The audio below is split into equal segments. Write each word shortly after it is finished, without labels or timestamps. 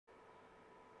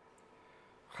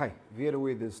Hi, Vieira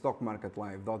with the Stock Market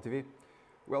Live.tv.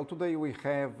 Well, today we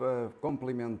have a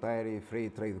complimentary free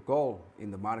trade call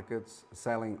in the markets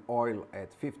selling oil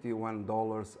at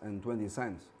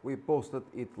 $51.20. We posted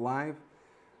it live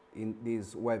in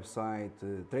this website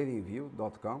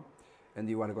tradingview.com, and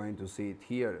you are going to see it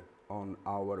here on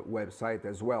our website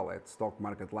as well at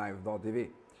stockmarketlive.tv.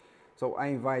 So I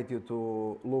invite you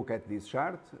to look at this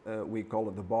chart. We call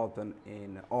it the bottom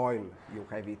in oil. You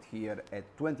have it here at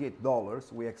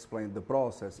 $28. We explained the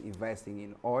process investing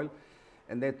in oil.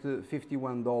 And at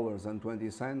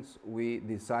 $51.20, we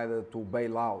decided to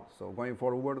bail out. So going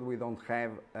forward, we don't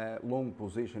have a long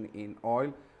position in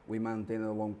oil. We maintain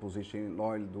a long position in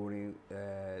oil during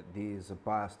these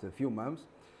past few months.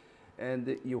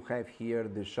 And you have here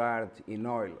the chart in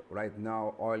oil. Right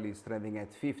now, oil is trading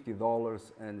at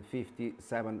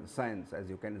 $50.57, as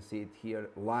you can see it here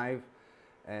live,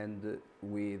 and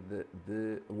with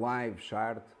the live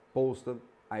chart posted,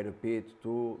 I repeat,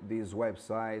 to this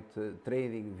website,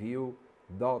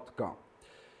 tradingview.com.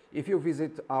 If you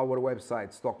visit our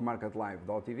website,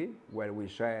 stockmarketlive.tv, where we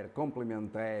share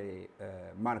complimentary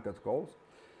market calls,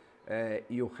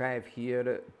 you have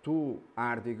here two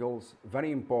articles,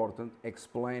 very important,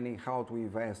 explaining how to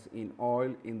invest in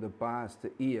oil in the past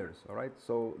years. All right,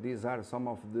 so these are some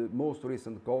of the most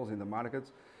recent calls in the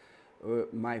markets.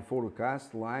 My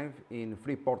forecast live in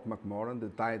Freeport-McMoRan, the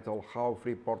title, How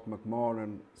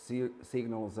Freeport-McMoRan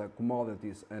Signals a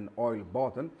Commodities and Oil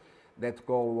Bottom. That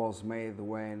call was made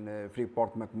when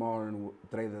Freeport-McMoRan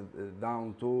traded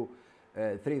down to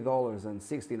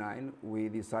 $3.69. We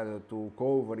decided to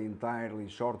cover entirely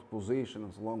short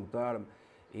positions long term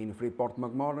in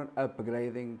Freeport-McMoRan,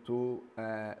 upgrading to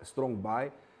strong buy.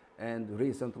 And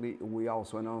recently we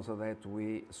also announced that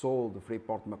we sold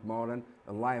Freeport-McMoRan,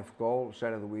 a live call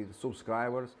shared with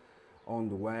subscribers on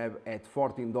the web at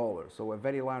 $14. So a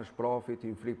very large profit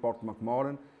in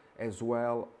Freeport-McMoRan, as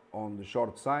well on the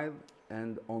short side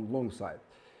and on long side.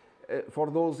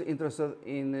 For those interested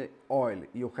in oil,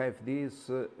 you have this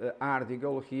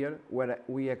article here where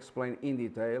we explain in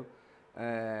detail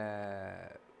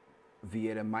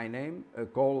Vieira, my name,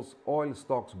 calls oil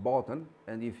stocks bottom,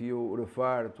 and if you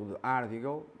refer to the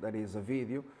article, there is a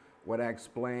video where I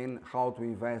explain how to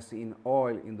invest in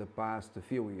oil in the past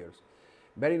few years.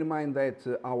 Bear in mind that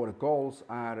our calls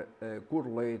are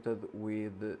correlated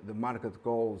with the market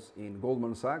calls in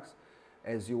Goldman Sachs.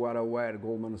 As you are aware,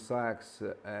 Goldman Sachs,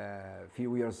 a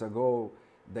few years ago,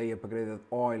 they upgraded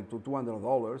oil to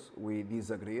 $200. We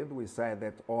disagreed. We said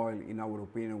that oil, in our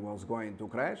opinion, was going to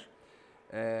crash.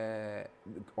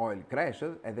 Oil crashed.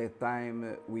 At that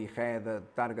time, we had a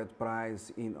target price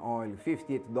in oil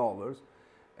 $58.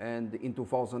 And in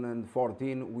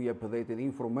 2014, we updated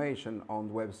information on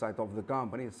the website of the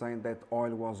company saying that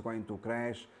oil was going to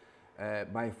crash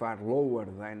by far lower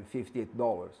than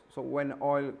 $58. So when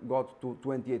oil got to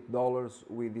 $28,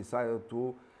 we decided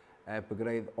to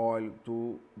upgrade oil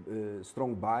to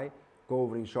strong buy,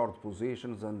 covering short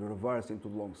positions and reversing to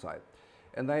the long side.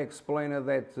 And I explained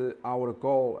that our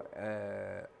call,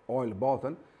 oil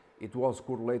bottom, it was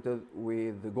correlated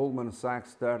with the Goldman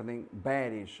Sachs turning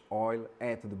bearish oil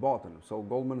at the bottom. So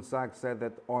Goldman Sachs said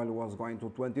that oil was going to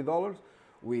 $20.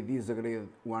 We disagreed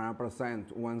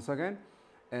 100% once again.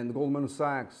 And Goldman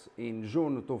Sachs in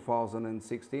June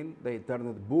 2016, they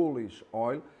turned bullish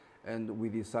oil, and we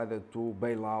decided to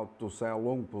bail out, to sell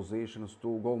long positions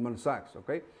to Goldman Sachs,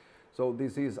 okay? So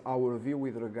this is our view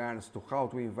with regards to how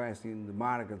to invest in the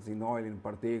markets, in oil in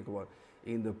particular,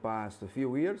 in the past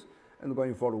few years. And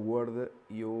going forward,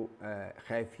 you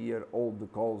have here all the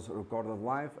calls recorded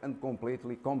live and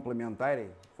completely complimentary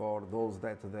for those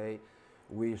that they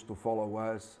wish to follow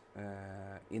us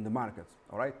in the markets,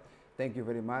 all right? Thank you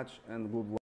very much and good luck.